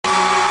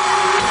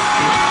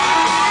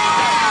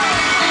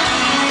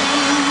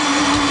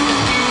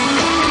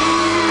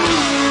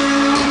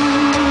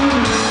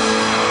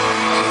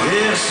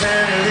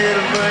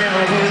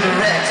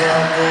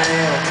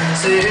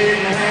sitting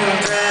in the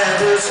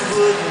drive, she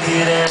wouldn't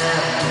get out.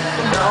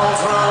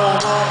 Dogs run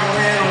walking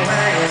and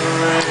hanging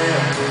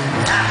around.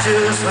 I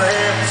just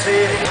laughed and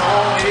said,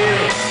 "Oh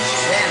yeah."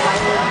 She had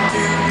home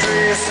new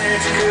dress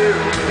and she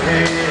curled her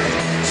hair.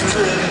 She was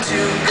looking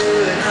too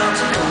good not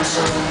to go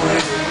somewhere.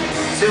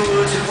 Said,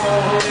 "What you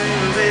wanna do,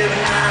 baby?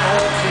 I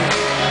don't care.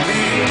 We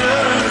can go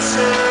to the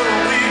show,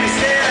 we can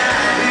get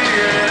out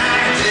here, and I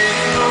can take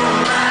you for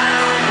a ride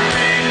on the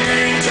big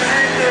green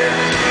tractor.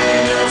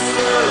 You know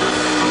slow,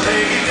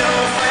 make it go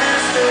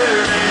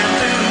faster, and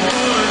through the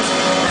woods,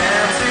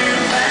 down to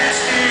the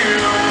pasture,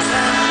 on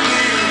time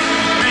you,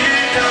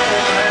 really don't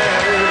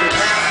matter.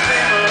 Now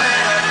step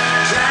around,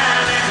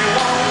 drive if you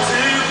want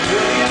to,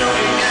 girl, you know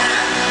you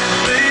got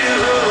me to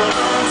hold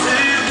on to.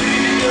 We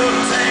can go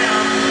to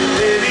town,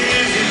 baby,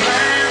 if you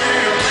plan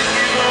there, take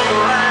you for a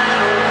ride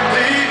on the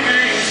big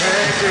green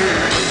tractor."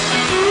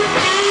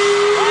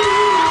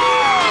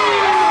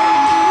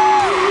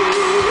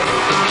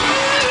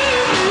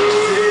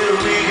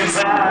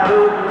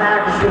 I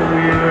can show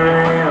you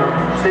around.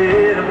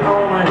 Sit up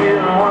on the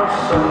hill and watch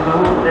the sun go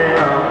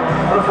down.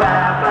 On the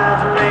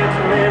 5,000 acres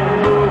and then the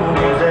moon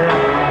goes out.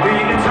 We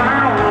can turn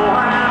on the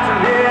lights and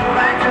head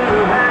back to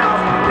the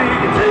house. We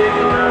can take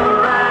another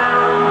ride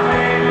on the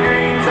big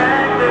green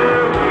tractor.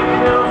 We can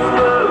go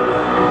slow,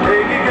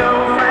 make it go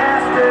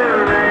faster,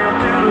 down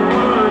through the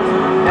woods,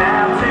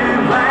 out to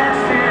the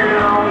pasture,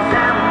 all the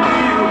time with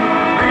you,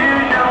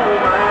 really don't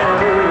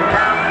matter.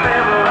 Time to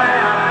pedal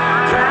out,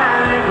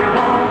 drive if you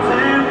want to.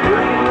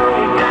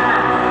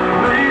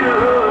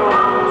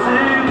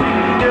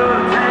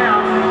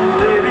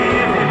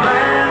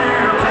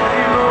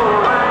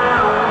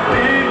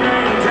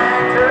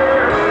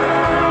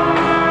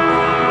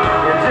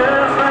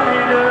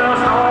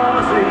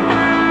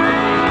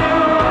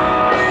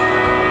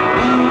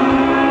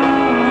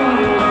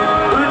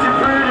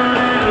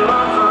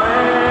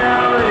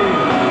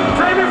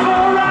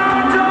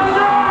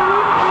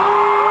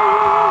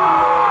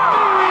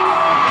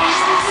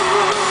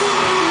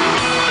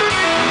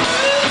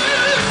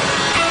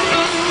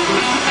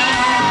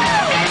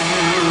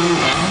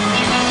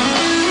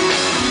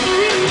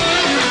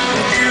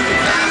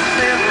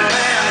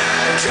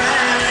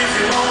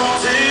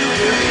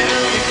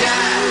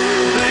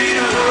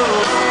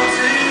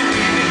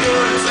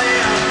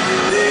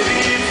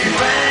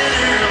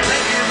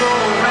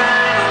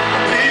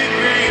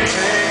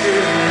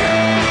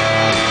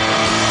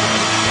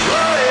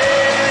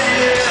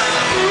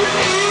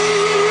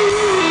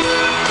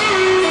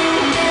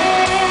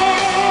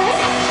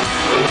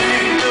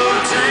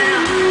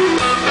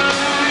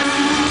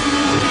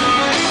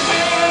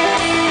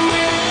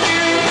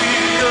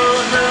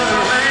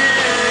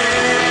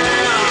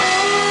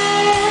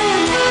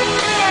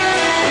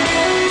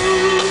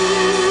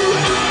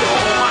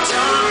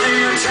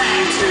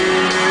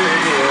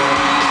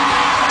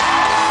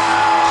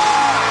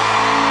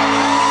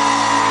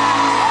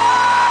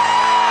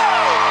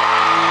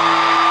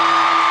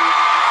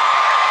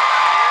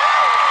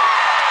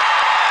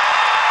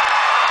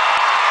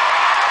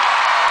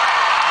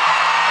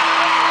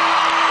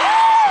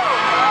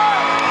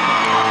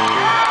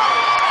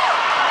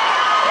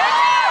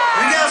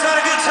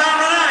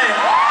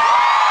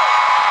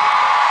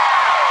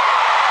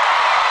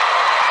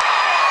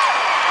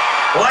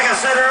 Like I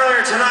said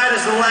earlier, tonight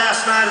is the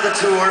last night of the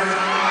tour.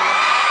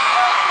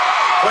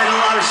 Played a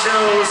lot of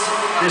shows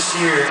this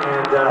year.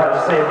 And I have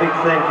to say a big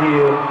thank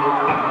you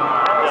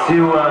to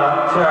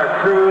our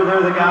crew.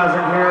 They're the guys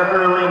in here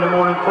early in the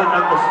morning putting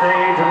up the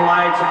stage and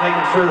lights and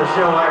making sure the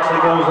show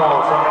actually goes on.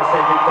 So I'm going to say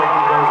a big thank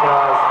you to those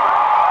guys.